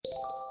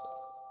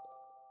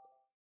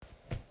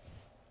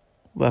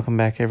Welcome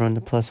back, everyone,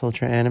 to Plus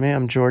Ultra Anime.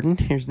 I'm Jordan.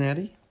 Here's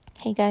Natty.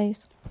 Hey, guys.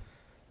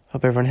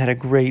 Hope everyone had a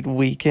great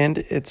weekend.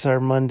 It's our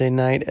Monday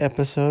night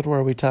episode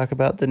where we talk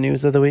about the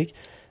news of the week.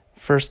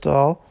 First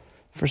off,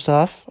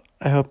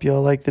 I hope you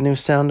all like the new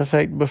sound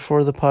effect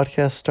before the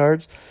podcast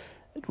starts.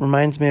 It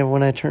reminds me of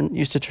when I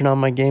used to turn on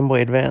my Game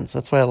Boy Advance.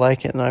 That's why I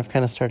like it, and I've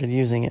kind of started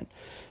using it.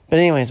 But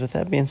anyways, with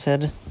that being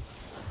said,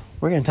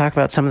 we're going to talk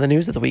about some of the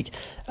news of the week.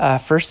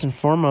 First and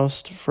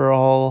foremost, for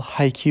all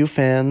Haikyuu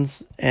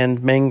fans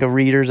and manga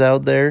readers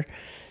out there,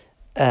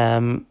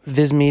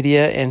 Viz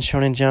Media and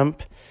Shonen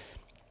Jump,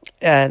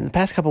 in the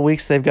past couple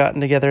weeks, they've gotten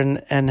together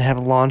and have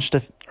launched,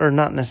 or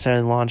not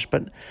necessarily launched,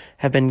 but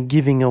have been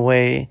giving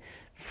away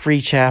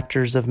free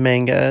chapters of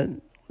manga.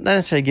 Not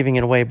necessarily giving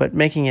it away, but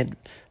making it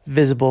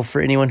visible for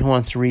anyone who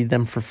wants to read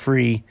them for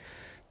free.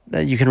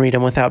 That you can read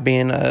them without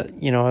being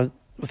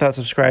without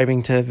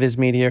subscribing to Viz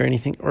Media or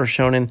anything, or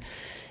Shonen.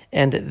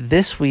 And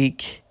this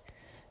week,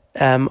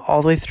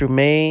 all the way through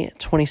May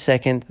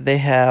 22nd, they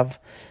have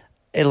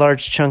a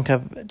large chunk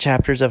of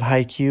chapters of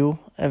Haikyuu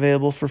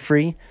available for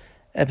free.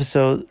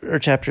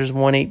 Chapters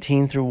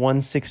 118 through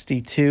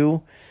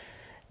 162.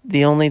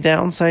 The only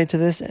downside to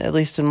this, at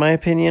least in my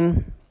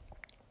opinion,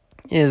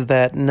 is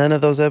that none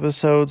of those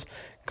episodes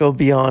go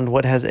beyond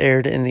what has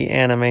aired in the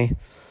anime.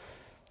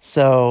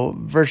 So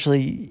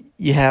virtually,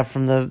 you have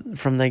from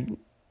the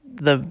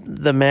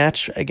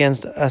match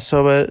against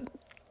Asoba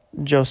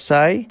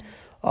Josai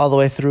all the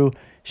way through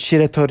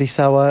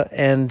Shiratorisawa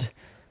and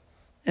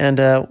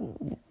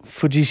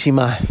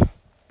Fujishima.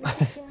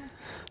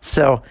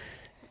 So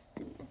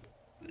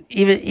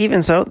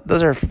even so,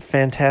 those are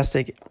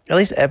fantastic. At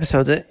least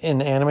episodes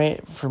in anime.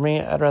 For me,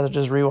 I'd rather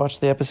just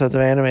rewatch the episodes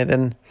of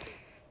anime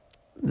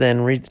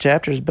than read the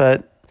chapters.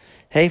 But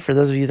hey, for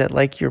those of you that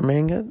like your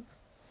manga,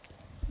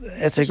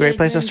 it's a great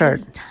place to start.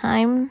 This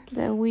time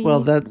that we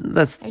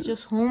that's are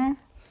just home.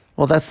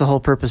 Well, that's the whole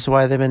purpose of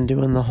why they've been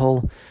doing the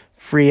whole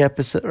free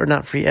episode, or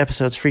not free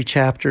episodes, free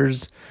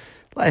chapters.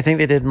 I think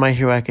they did My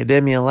Hero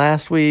Academia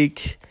last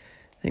week.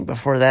 I think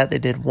before that they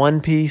did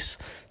One Piece.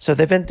 So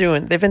they've been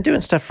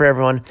doing stuff for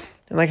everyone.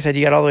 And like I said,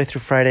 you got all the way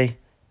through Friday,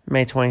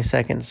 May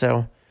 22nd.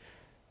 So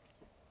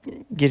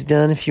get it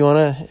done if you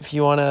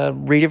wanna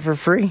read it for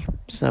free.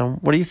 So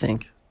what do you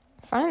think?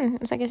 Fun.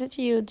 It's like I said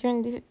to you,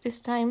 during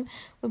this time,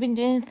 we've been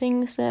doing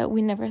things that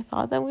we never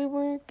thought that we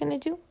were going to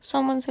do.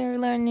 Some ones are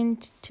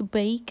learning to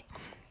bake.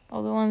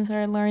 Other ones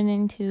are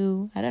learning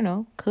to,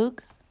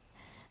 cook.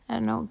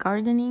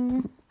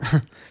 Gardening.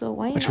 So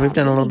why Which we've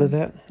done a little bit of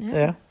that.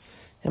 Yeah.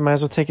 And might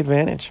as well take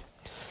advantage.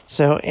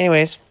 So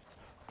anyways,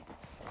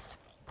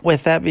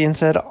 with that being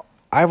said,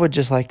 I would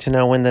just like to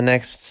know when the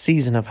next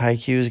season of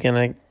Haikyuu is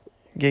going to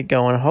get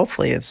going.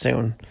 Hopefully it's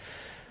soon.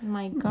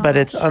 My God. But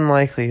it's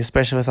unlikely,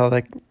 especially with all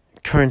the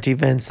current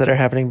events that are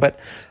happening. But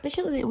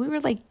especially we were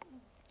right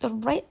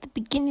at the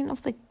beginning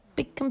of the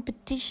big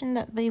competition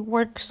that they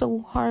work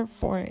so hard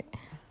for it.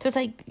 So it's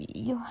like,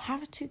 you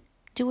have to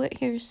do it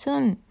here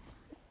soon.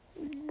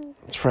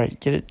 That's right.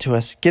 Get it to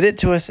us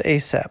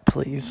ASAP,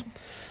 please.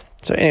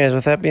 So anyways,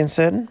 with that being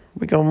said,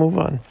 we're going to move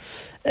on.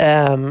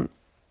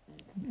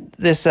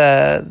 This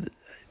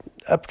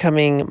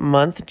upcoming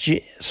month,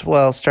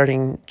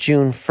 starting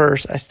June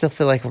 1st, I still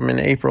feel like we're in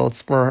April.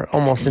 We're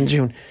almost in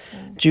June.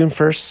 June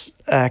 1st,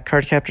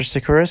 Cardcaptor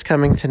Sakura is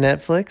coming to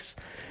Netflix,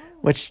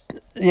 which,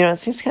 it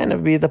seems kind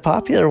of be the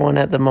popular one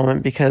at the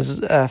moment because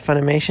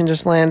Funimation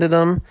just landed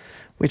them.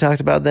 We talked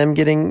about them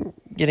getting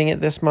it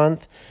this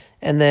month.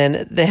 And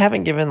then they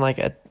haven't given like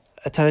a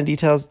ton of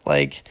details.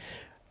 Like,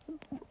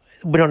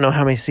 we don't know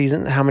how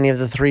many of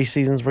the 3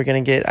 seasons we're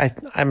going to get.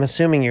 I'm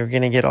assuming you're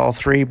going to get all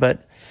 3,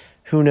 but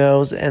who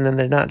knows? And then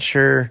they're not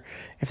sure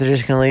if they're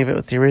just going to leave it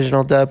with the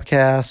original dub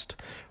cast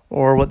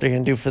or what they're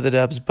going to do for the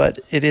dubs. But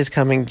it is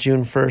coming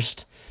June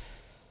 1st.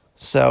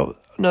 So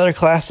another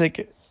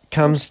classic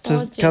comes to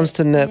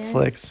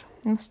Netflix. Yes.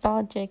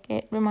 Nostalgic.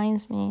 It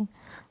reminds me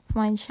of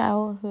my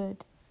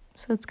childhood.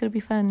 So it's going to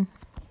be fun.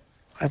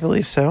 I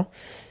believe so.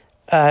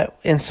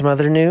 In some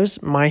other news,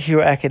 My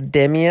Hero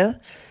Academia.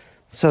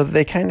 So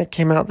they kind of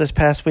came out this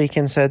past week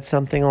and said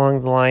something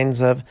along the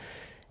lines of,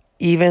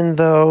 even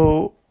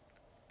though,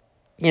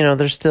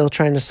 they're still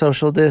trying to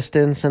social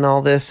distance and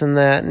all this and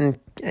that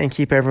and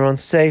keep everyone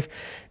safe,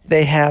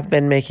 they have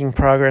been making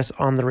progress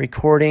on the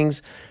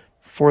recordings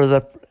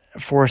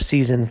for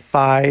season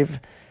 5.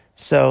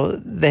 So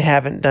they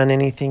haven't done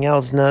anything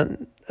else. At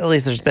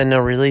least there's been no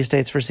release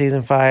dates for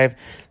season 5.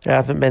 There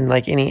haven't been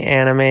like any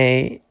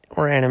anime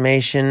or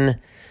animation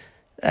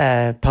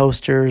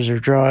posters or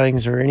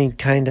drawings or any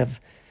kind of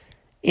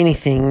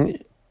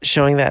anything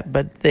showing that.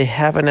 But they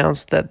have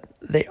announced that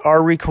they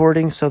are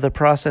recording, so the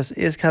process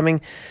is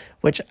coming,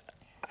 which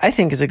I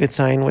think is a good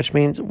sign, which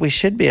means we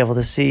should be able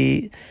to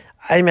see.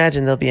 I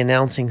imagine they'll be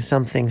announcing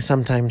something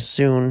sometime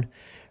soon, or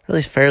at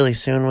least fairly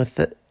soon, with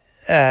the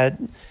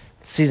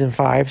season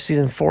 5.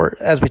 Season 4,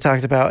 as we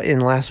talked about in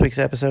last week's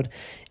episode,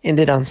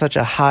 ended on such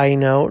a high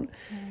note.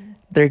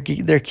 They're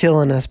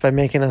killing us by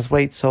making us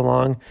wait so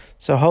long.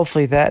 So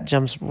hopefully that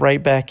jumps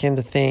right back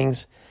into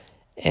things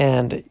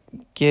and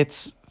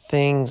gets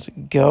things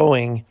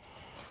going.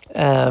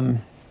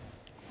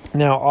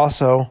 Now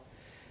also,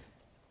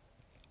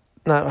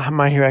 not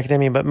My Hero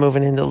Academia, but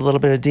moving into a little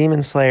bit of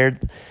Demon Slayer,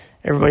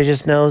 everybody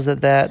just knows that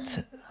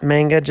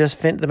manga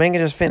the manga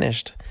just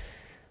finished.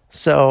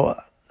 So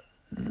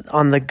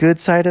on the good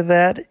side of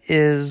that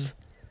is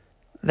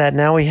that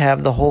now we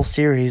have the whole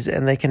series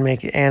and they can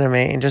make anime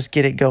and just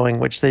get it going,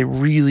 which they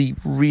really,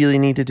 really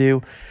need to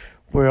do.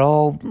 We're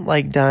all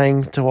like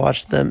dying to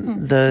watch the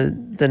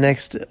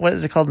next, what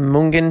is it called?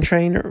 Mugen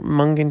Train or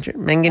Mugen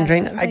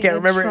Train? I can't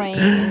remember.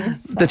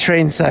 The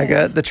Train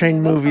Saga, the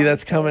Train movie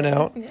that's coming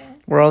out,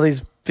 where all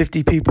these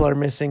 50 people are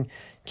missing.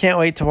 Can't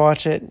wait to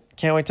watch it.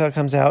 Can't wait till it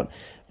comes out.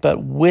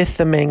 But with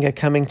the manga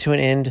coming to an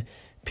end,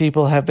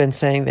 people have been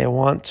saying they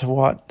want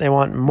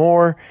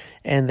more,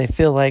 and they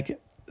feel like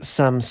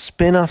some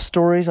spin-off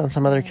stories on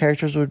some other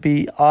characters would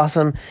be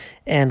awesome.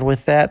 And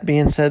with that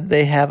being said,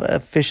 they have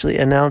officially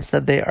announced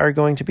that they are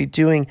going to be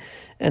doing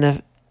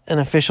an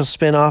official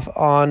spin-off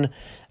on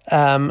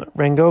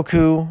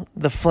Rengoku,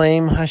 the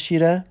Flame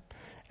Hashira.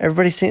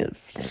 Everybody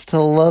seems to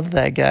love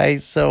that guy.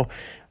 So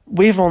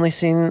we've only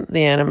seen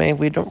the anime.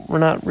 We're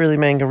not really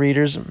manga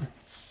readers.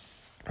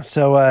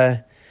 So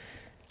I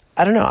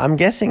don't know. I'm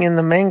guessing in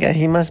the manga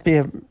he must be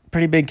a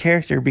pretty big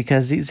character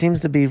because he seems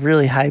to be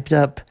really hyped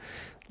up,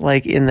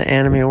 like in the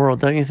anime world,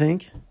 don't you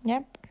think?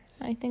 Yep,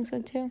 I think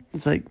so too.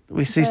 It's like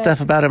we see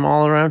stuff about him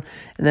all around,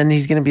 and then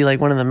he's going to be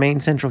like one of the main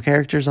central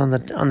characters on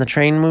the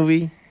Train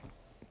movie.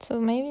 So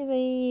maybe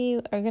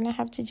they are going to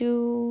have to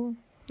do,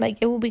 like,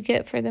 it will be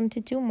good for them to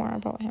do more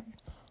about him.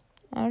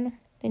 I don't know.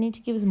 They need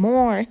to give us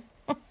more.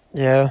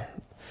 Yeah,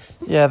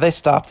 they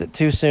stopped it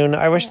too soon.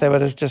 I wish they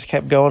would have just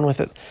kept going with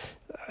it.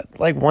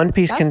 Like One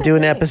Piece can do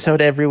an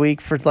episode every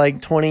week for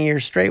like 20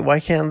 years straight.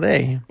 Why can't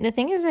they? The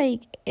thing is,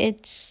 like,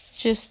 it's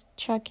just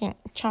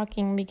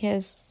shocking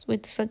because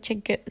with such a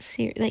good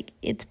series, like,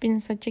 it's been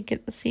such a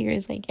good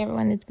series, like,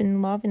 everyone has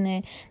been loving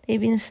it. They've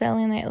been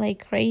selling it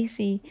like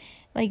crazy.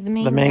 Like, the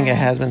manga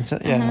has been, so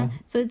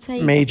it's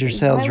like major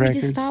sales records. Why would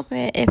you stop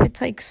it if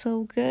it's like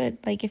so good?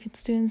 Like, if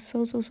it's doing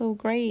so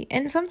great.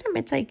 And sometimes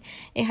it's like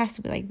it has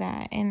to be like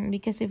that. And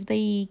because if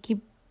they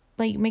keep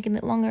like making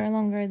it longer and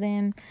longer,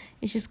 then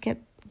it just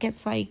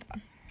gets like.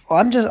 Well,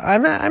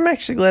 I'm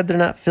actually glad they're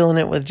not filling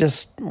it with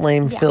just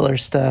lame filler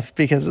stuff,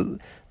 because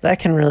that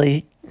can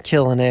really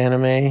kill an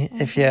anime,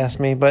 if you ask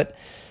me. But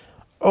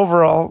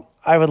overall,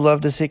 I would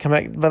love to see it come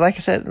back. But like I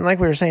said, like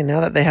we were saying,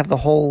 now that they have the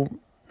whole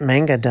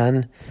manga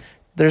done,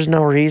 there's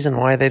no reason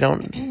why they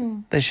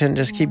shouldn't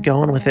just keep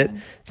going with it.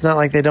 It's not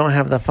like they don't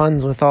have the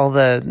funds with all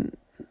the.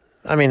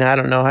 I mean, I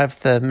don't know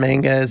if the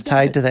manga is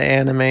tied to the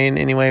anime in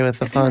any way with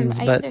the funds,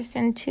 but I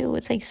understand too.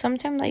 It's like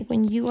sometimes, like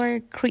when you are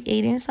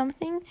creating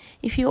something,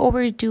 if you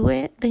overdo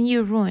it, then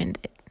you ruined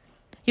it.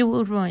 You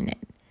will ruin it.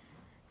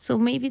 So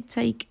maybe it's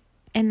like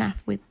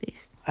enough with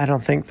this. I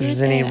don't think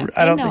there's any.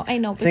 I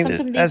know. But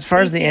sometimes as far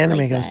as the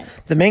anime goes,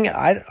 the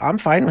manga, I'm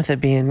fine with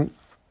it being,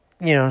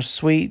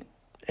 sweet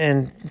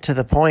and to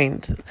the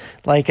point.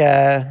 Like,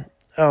 Gurren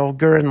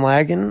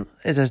Lagann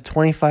is a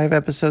 25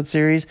 episode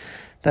series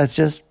that's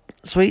just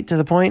sweet to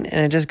the point,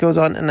 and it just goes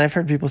on. And I've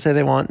heard people say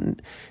they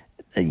want,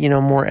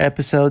 more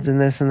episodes and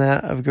this and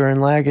that of Gurren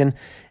Lagann.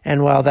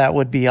 And while that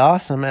would be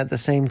awesome, at the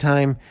same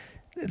time,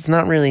 it's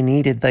not really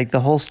needed. Like,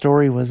 the whole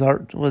story was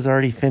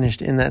already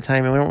finished in that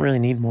time, and we don't really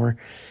need more.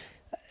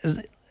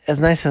 As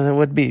nice as it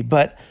would be,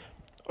 but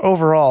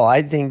overall,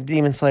 I think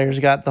Demon Slayer's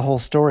got the whole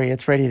story.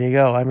 It's ready to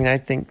go. I mean, I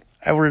think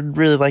I would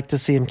really like to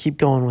see him keep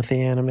going with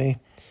the anime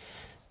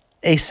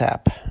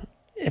ASAP,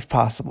 if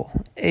possible.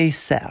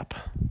 ASAP.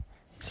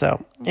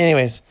 So,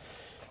 anyways,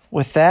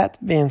 with that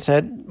being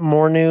said,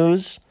 more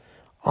news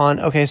on...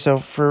 Okay, so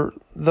for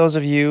those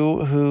of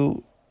you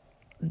who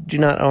do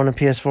not own a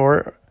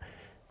PS4,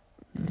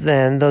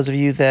 then those of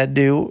you that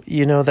do,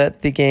 you know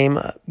that the game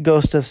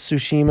Ghost of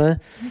Tsushima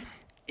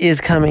is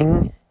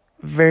coming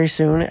very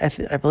soon.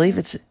 I believe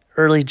it's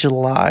early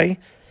July,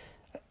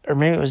 or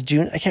maybe it was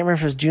June. I can't remember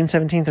if it was June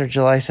 17th or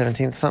July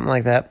 17th, something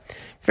like that.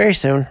 Very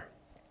soon.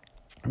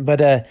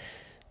 But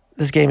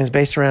this game is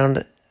based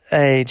around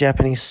a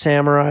Japanese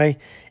samurai,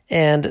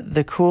 and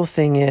the cool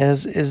thing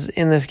is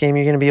in this game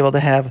you're going to be able to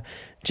have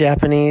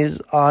Japanese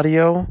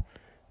audio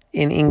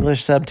in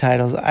English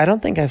subtitles. I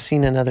don't think I've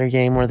seen another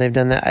game where they've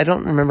done that. I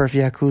don't remember if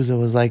Yakuza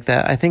was like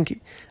that. I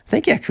think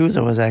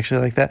Yakuza was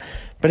actually like that.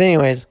 But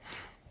anyways,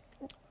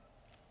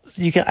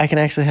 I can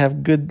actually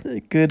have good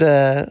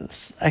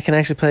I can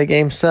actually play a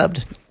game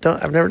subbed.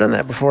 I've never done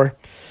that before.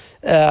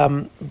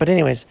 But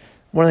anyways,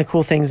 one of the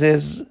cool things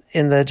is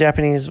in the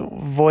Japanese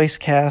voice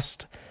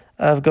cast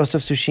of Ghost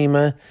of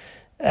Tsushima,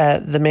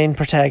 the main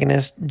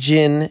protagonist,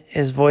 Jin,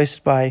 is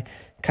voiced by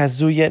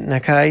Kazuya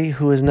Nakai,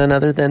 who is none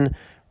other than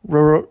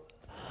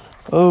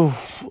Roronoa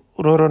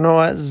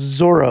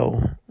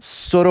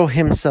Zoro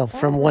himself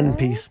from One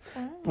Piece,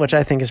 which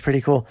I think is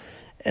pretty cool.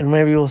 And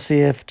maybe we'll see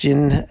if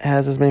Jin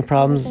has as many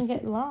problems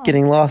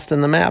getting lost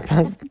in the map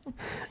of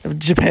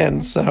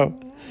Japan. So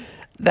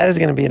that is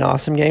going to be an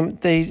awesome game.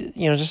 They, I think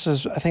it was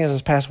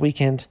this past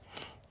weekend,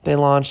 They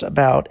launched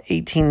about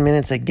 18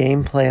 minutes of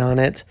gameplay on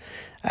it.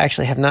 I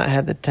actually have not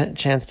had the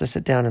chance to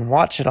sit down and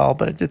watch it all,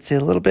 but I did see a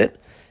little bit.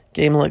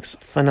 Game looks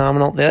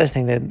phenomenal. The other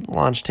thing they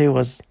launched too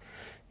was,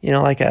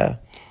 like I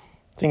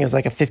think it was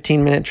like a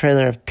 15-minute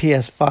trailer of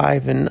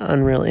PS5 and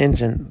Unreal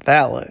Engine.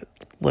 That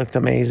looked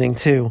amazing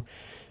too.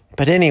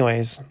 But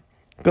anyways,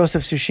 Ghost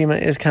of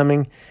Tsushima is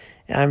coming.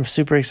 I'm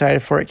super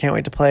excited for it. Can't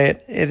wait to play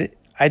it.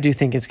 I do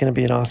think it's going to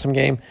be an awesome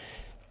game.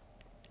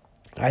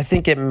 I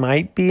think it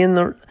might be in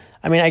the...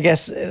 I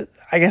guess this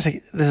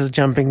is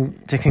jumping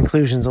to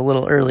conclusions a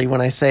little early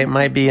when I say it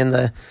might be in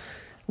the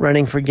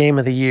running for Game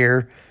of the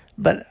Year.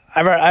 But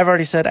I've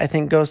already said I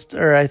think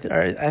I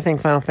think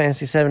Final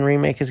Fantasy VII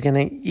Remake is going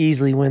to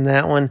easily win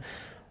that one.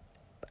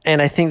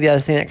 And I think the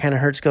other thing that kind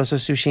of hurts Ghost of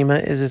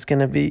Tsushima is it's going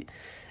to be...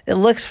 It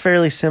looks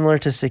fairly similar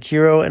to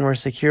Sekiro, and where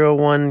Sekiro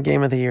won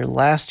Game of the Year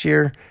last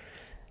year,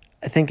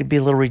 I think it'd be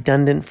a little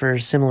redundant for a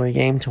similar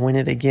game to win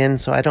it again.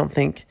 So I don't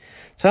think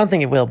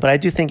it will, but I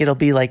do think it'll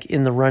be like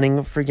in the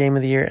running for Game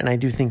of the Year, and I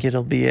do think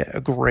it'll be a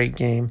great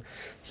game.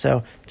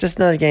 So just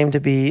another game to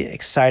be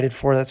excited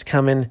for that's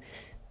coming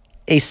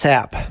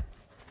ASAP.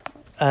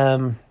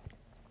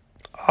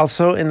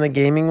 Also in the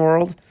gaming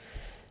world,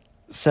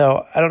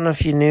 so I don't know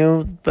if you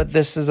knew, but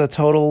this is a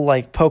total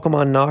like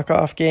Pokemon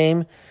knockoff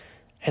game,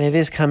 and it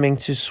is coming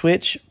to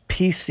Switch,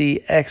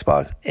 PC,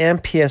 Xbox,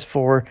 and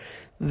PS4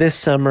 this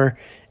summer.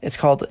 It's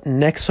called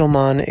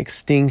Nexomon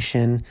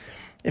Extinction.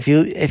 If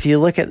you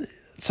look at...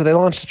 So they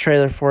launched a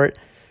trailer for it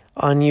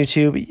on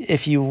YouTube.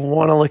 If you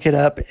want to look it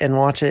up and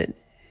watch it,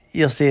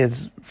 you'll see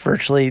it's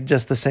virtually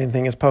just the same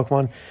thing as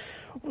Pokemon.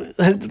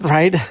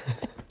 Right?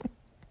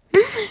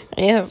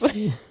 Yes.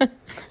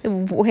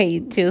 Way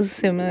too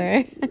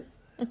similar.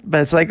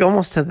 But it's like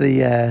almost to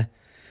the...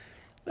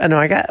 I know,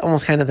 I got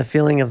almost kind of the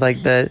feeling of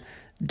like the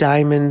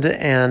Diamond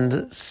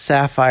and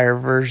Sapphire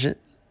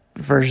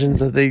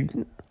versions of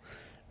the...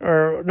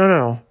 Or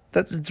no,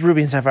 it's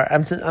Ruby and Sapphire.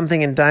 I'm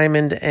thinking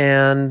Diamond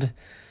and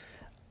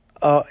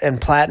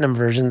Platinum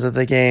versions of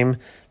the game.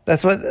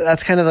 That's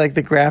kind of like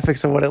the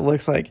graphics of what it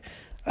looks like.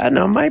 I don't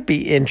know, it might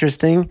be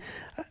interesting.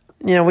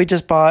 We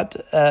just bought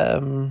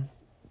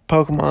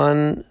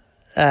Pokemon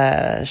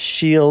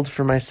Shield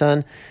for my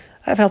son.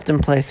 I've helped him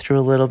play through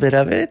a little bit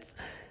of it.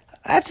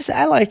 I have to say,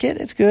 I like it.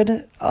 It's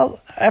good.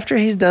 After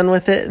he's done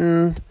with it,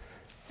 and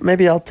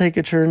maybe I'll take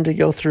a turn to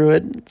go through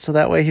it, so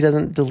that way he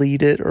doesn't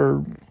delete it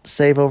or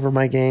save over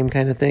my game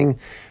kind of thing,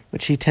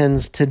 which he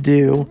tends to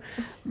do.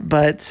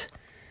 But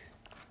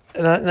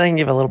and I can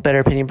give a little better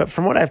opinion. But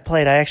from what I've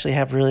played, I actually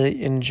have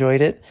really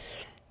enjoyed it.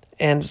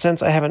 And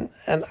since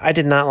I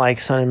did not like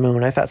Sun and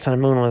Moon. I thought Sun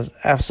and Moon was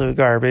absolute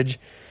garbage.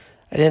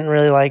 I didn't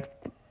really like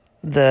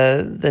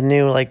the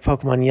new like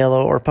Pokemon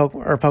Yellow or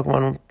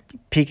Pokemon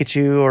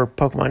Pikachu or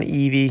Pokemon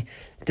Eevee.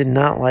 Did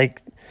not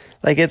like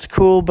it's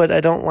cool, but I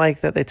don't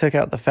like that they took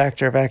out the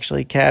factor of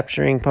actually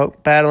capturing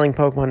battling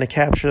Pokemon to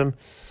capture them.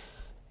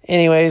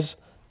 Anyways,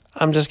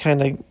 I'm just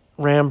kind of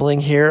rambling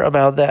here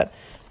about that.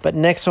 But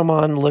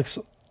Nexomon looks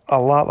a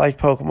lot like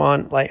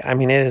Pokemon.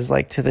 It is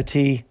like to the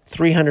T.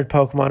 300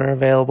 Pokemon are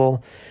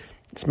available.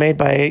 It's made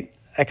by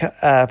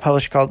a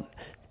publisher called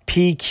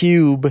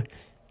P-Cube.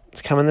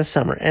 It's coming this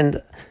summer. And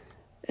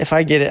if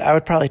I get it, I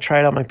would probably try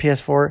it on my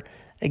PS4.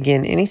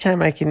 Again,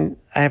 anytime I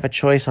have a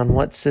choice on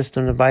what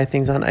system to buy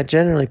things on, I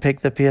generally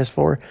pick the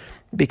PS4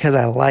 because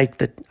I like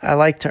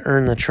to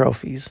earn the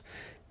trophies.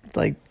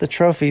 Like the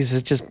trophies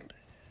is just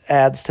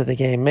adds to the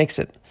game, makes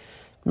it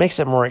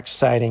more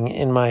exciting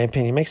in my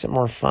opinion, makes it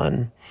more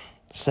fun.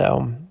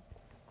 So,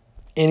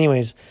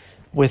 anyways,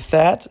 with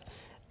that,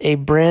 a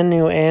brand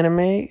new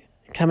anime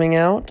coming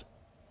out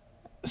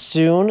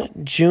soon,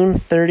 June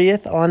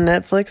 30th on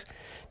Netflix.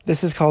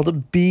 This is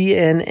called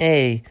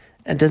BNA.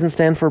 It doesn't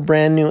stand for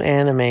brand new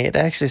anime. It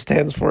actually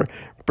stands for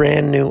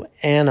brand new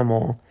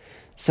animal.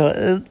 So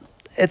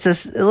it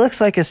looks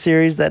like a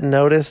series that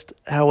noticed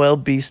how well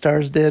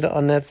Beastars did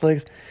on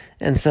Netflix,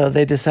 and so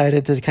they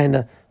decided to kind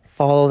of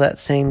follow that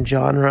same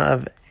genre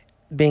of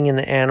being in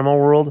the animal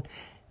world.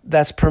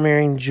 That's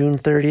premiering June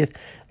 30th.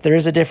 There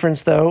is a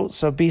difference though.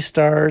 So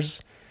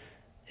Beastars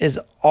is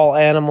all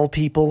animal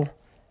people,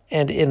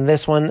 and in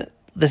this one,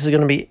 this is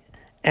going to be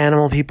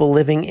animal people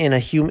living in a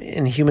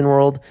human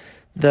world,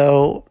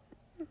 though.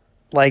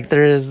 Like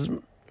there is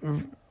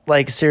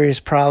like serious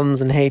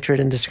problems and hatred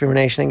and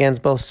discrimination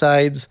against both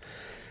sides,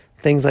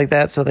 things like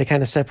that. So they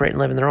kind of separate and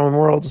live in their own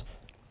worlds.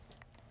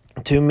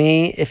 To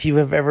me, if you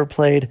have ever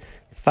played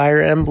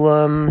Fire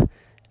Emblem,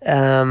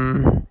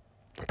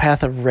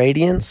 Path of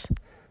Radiance,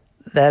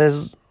 that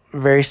is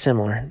very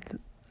similar.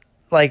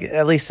 Like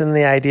at least in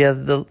the idea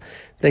of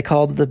they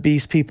called the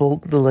beast people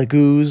the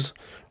Lagoos,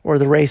 or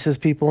the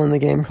racist people in the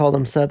game called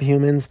them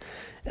subhumans,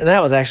 and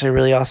that was actually a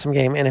really awesome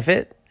game. And if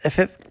it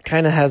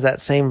kind of has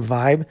that same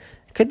vibe,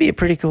 it could be a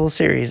pretty cool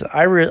series.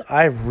 I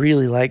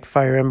really like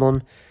Fire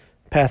Emblem,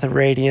 Path of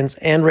Radiance,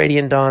 and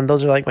Radiant Dawn.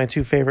 Those are like my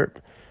two favorite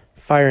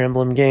Fire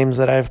Emblem games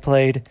that I've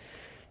played.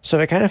 So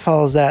if it kind of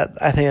follows that,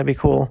 I think that'd be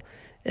cool.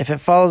 If it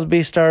follows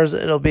Beastars,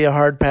 it'll be a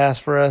hard pass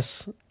for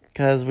us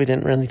because we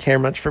didn't really care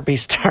much for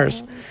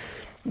Beastars.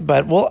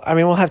 But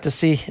we'll have to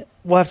see.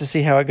 We'll have to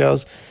see how it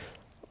goes.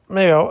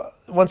 Maybe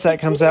once that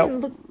comes out. It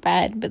didn't look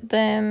bad, but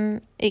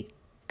then it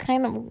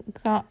kind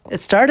of got.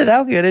 It started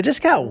out good. It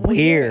just got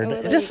weird.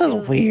 It just was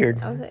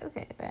weird. I was like,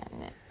 okay,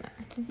 then.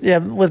 Yeah,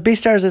 with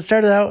Beastars, it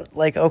started out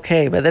like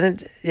okay, but then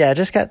it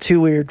just got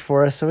too weird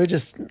for us. So we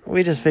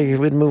just figured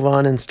we'd move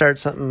on and start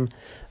something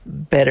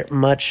better,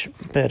 much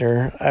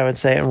better, I would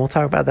say, and we'll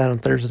talk about that on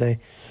Thursday.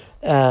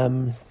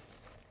 But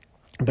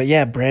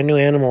yeah, brand new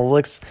animal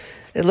looks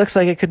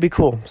like it could be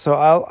cool. So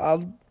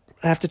I'll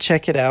have to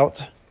check it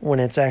out when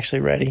it's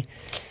actually ready.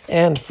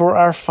 And for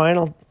our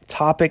final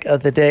topic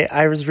of the day,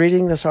 I was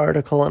reading this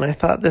article and I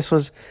thought this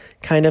was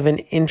kind of an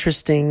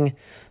interesting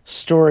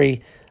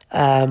story.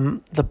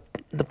 The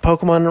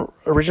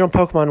original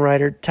Pokemon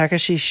writer,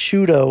 Takashi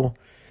Shudo,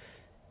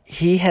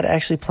 he had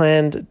actually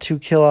planned to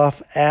kill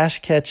off Ash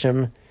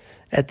Ketchum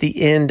at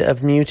the end of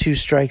Mewtwo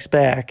Strikes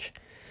Back.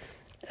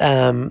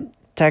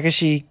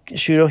 Takashi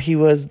Shudo, he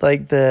was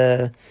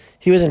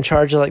in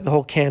charge of like the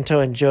whole Kanto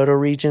and Johto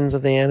regions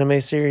of the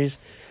anime series.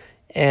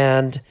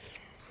 And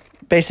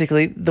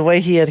basically the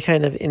way he had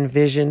kind of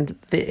envisioned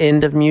the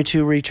end of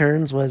Mewtwo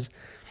Returns was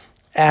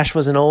Ash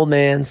was an old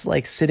man,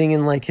 like sitting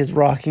in like his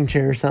rocking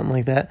chair or something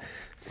like that,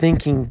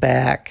 thinking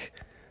back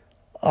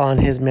on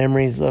his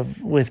memories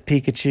with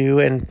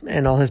Pikachu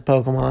and all his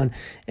Pokemon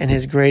and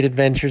his great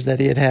adventures that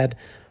he had.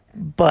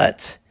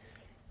 But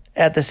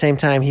at the same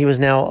time, he was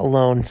now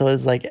alone. So it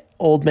was like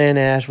old man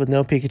Ash with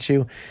no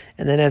Pikachu.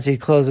 And then as he'd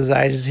close his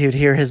eyes, he would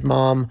hear his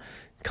mom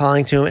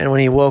calling to him. And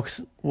when he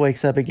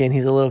wakes up again,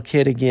 he's a little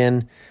kid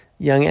again,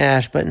 young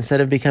Ash. But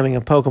instead of becoming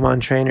a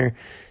Pokemon trainer,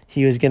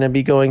 he was going to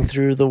be going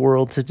through the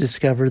world to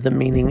discover the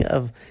meaning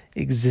of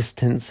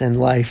existence and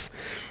life.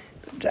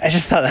 I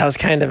just thought that was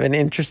kind of an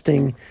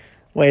interesting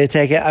way to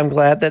take it. I'm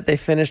glad that they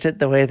finished it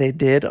the way they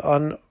did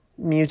on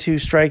Mewtwo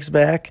Strikes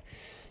Back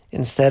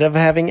instead of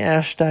having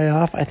Ash die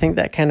off. I think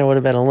that kind of would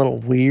have been a little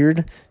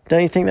weird.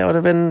 Don't you think that would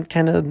have been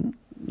kind of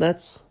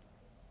nuts?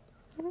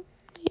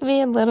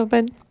 Maybe a little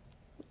bit.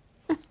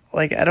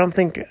 Like I don't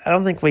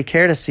think we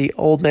care to see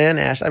old man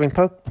Ash. I mean,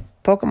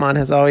 Pokemon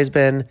has always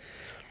been,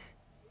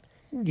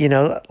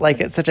 like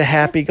it's such a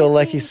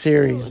happy-go-lucky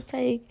series. It's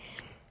like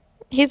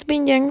he's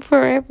been young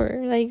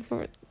forever. Like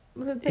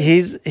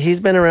he's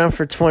been around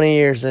for 20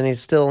 years and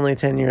he's still only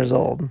 10 years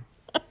old.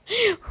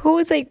 Who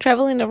is like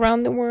traveling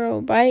around the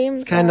world by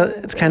himself?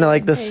 It's kind of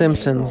like The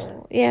Simpsons.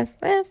 Yes,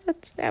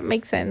 that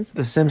makes sense.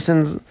 The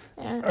Simpsons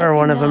are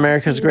one of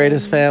America's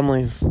greatest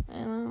families.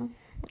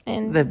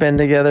 And they've been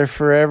together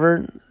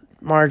forever.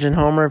 Marge and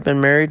Homer have been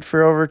married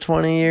for over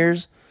 20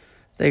 years.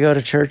 They go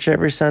to church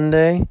every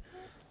Sunday.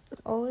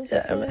 Always.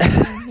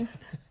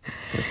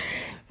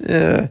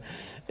 Yeah.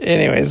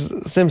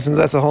 Anyways, Simpsons.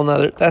 That's a whole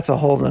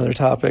nother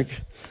topic.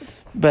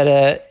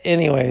 But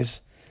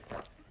anyways,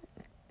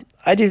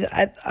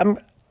 I'm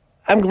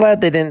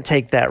glad they didn't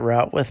take that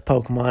route with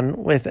Pokemon,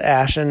 with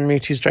Ash and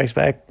Mewtwo Strikes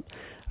Back.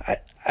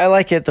 I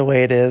like it the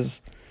way it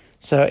is.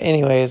 So,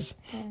 anyways.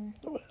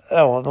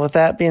 Oh, well, with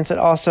that being said,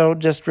 also,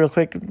 just real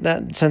quick,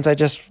 since I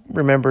just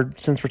remembered,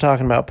 since we're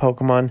talking about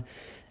Pokemon,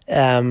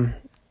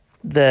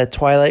 the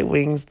Twilight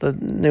Wings, the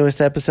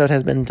newest episode,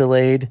 has been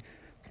delayed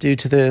due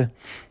to the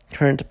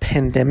current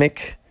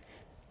pandemic,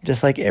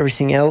 just like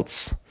everything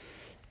else.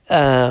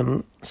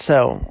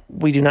 So,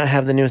 we do not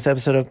have the newest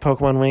episode of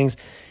Pokemon Wings.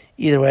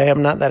 Either way,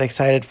 I'm not that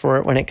excited for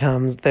it when it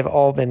comes. They've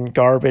all been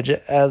garbage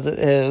as it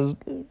is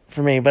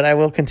for me, but I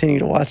will continue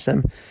to watch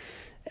them.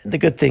 The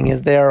good thing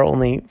is they are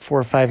only 4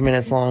 or 5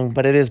 minutes long,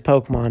 but it is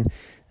Pokemon.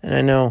 And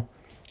I know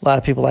a lot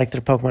of people like their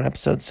Pokemon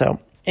episodes.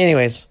 So,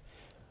 anyways,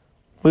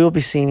 we will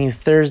be seeing you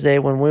Thursday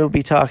when we will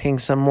be talking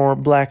some more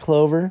Black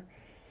Clover.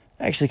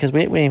 Actually, because we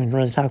didn't even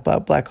really talk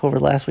about Black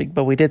Clover last week,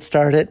 but we did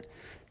start it.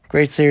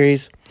 Great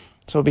series.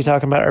 So we'll be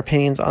talking about our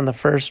opinions on the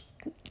first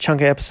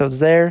chunk of episodes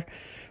there.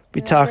 We'll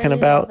be talking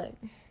about...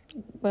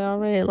 We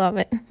already love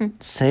it.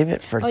 Save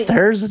it for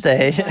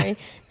Thursday. Sorry.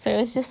 So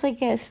it's just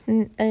like a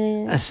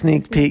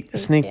sneak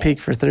peek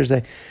for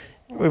Thursday.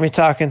 We'll be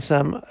talking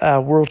some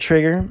World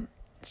Trigger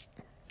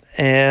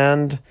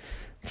and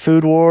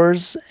Food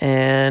Wars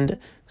and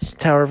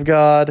Tower of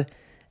God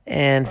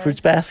and Fruits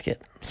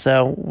Basket.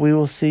 So we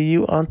will see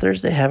you on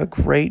Thursday. Have a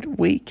great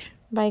week.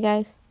 Bye,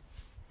 guys.